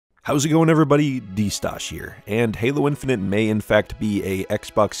How's it going, everybody? D-Stosh here, and Halo Infinite may in fact be a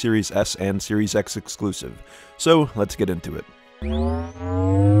Xbox Series S and Series X exclusive, so let's get into it.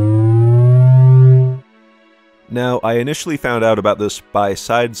 Now, I initially found out about this by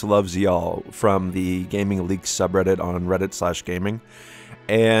Sides Loves Y'all from the Gaming Leaks subreddit on Reddit/gaming,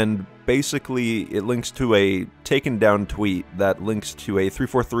 and basically it links to a taken down tweet that links to a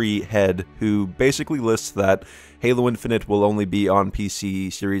 343 head who basically lists that Halo Infinite will only be on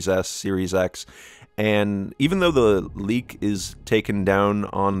PC, Series S, Series X, and even though the leak is taken down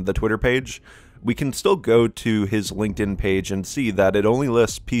on the Twitter page, we can still go to his LinkedIn page and see that it only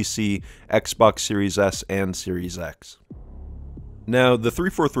lists PC, Xbox Series S, and Series X. Now, the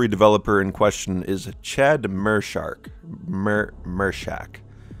 343 developer in question is Chad Mershak,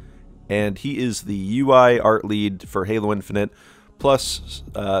 and he is the UI art lead for Halo Infinite, plus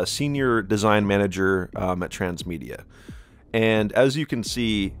senior design manager at Transmedia. And as you can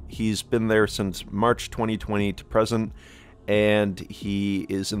see, he's been there since March 2020 to present, and he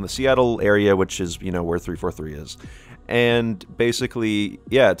is in the Seattle area, which is, you know, where 343 is. And basically,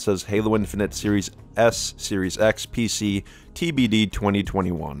 yeah, it says Halo Infinite Series S, Series X, PC, TBD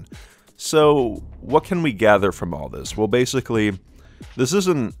 2021. So what can we gather from all this? Well, basically, this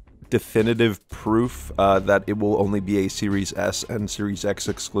isn't definitive proof that it will only be a Series S and Series X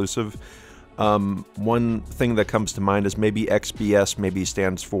exclusive. One thing that comes to mind is maybe XBS maybe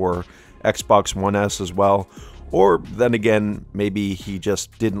stands for Xbox One S as well. Or then again, maybe he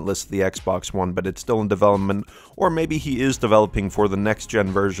just didn't list the Xbox One, but it's still in development. Or maybe he is developing for the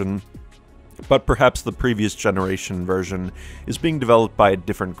next-gen version, but perhaps the previous generation version is being developed by a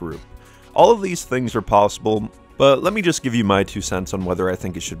different group. All of these things are possible, but let me just give you my 2 cents on whether I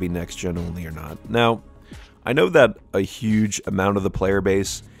think it should be next-gen only or not. Now, I know that a huge amount of the player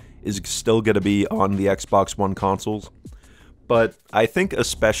base is still going to be on the Xbox One consoles, but I think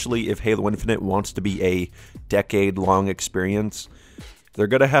especially if Halo Infinite wants to be a decade-long experience, they're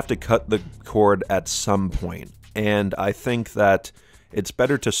going to have to cut the cord at some point. And I think that it's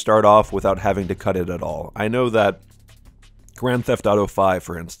better to start off without having to cut it at all. I know that Grand Theft Auto 5,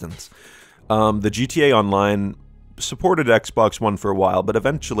 for instance, the GTA Online supported Xbox One for a while, but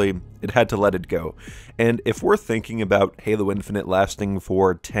eventually it had to let it go. And if we're thinking about Halo Infinite lasting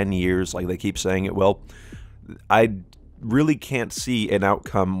for 10 years, like they keep saying it will, I really can't see an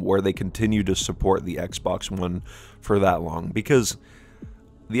outcome where they continue to support the Xbox One for that long, because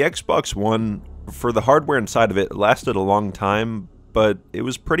the Xbox One, for the hardware inside of it, lasted a long time, but it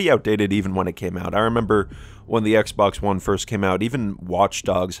was pretty outdated even when it came out. I remember when the Xbox One first came out, even Watch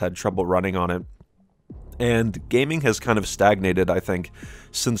Dogs had trouble running on it. And gaming has kind of stagnated, I think,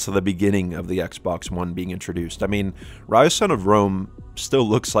 since the beginning of the Xbox One being introduced. I mean, Rise Son of Rome still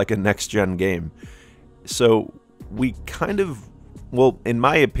looks like a next-gen game. So we kind of, well, in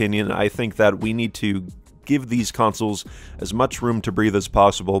my opinion, I think that we need to give these consoles as much room to breathe as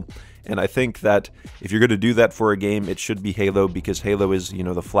possible. And I think that if you're going to do that for a game, it should be Halo, because Halo is, you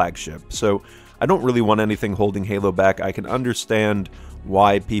know, the flagship. So I don't really want anything holding Halo back. I can understand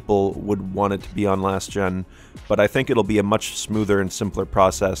why people would want it to be on last gen, but I think it'll be a much smoother and simpler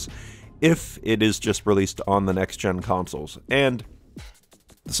process if it is just released on the next gen consoles. And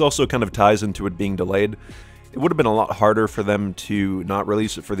this also kind of ties into it being delayed. It would have been a lot harder for them to not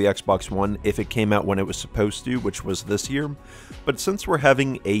release it for the Xbox One if it came out when it was supposed to, which was this year. But since we're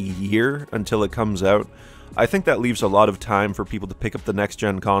having a year until it comes out, I think that leaves a lot of time for people to pick up the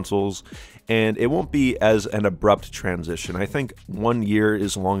next-gen consoles, and it won't be as an abrupt transition. I think 1 year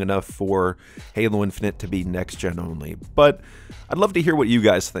is long enough for Halo Infinite to be next-gen only. But I'd love to hear what you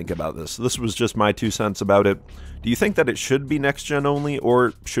guys think about this. This was just my 2 cents about it. Do you think that it should be next-gen only,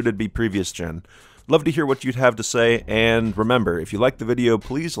 or should it be previous-gen? Love to hear what you'd have to say, and remember, if you liked the video,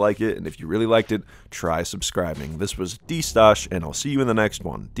 please like it, and if you really liked it, try subscribing. This was D-Stosh, and I'll see you in the next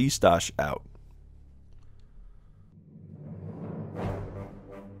one. D-Stosh out.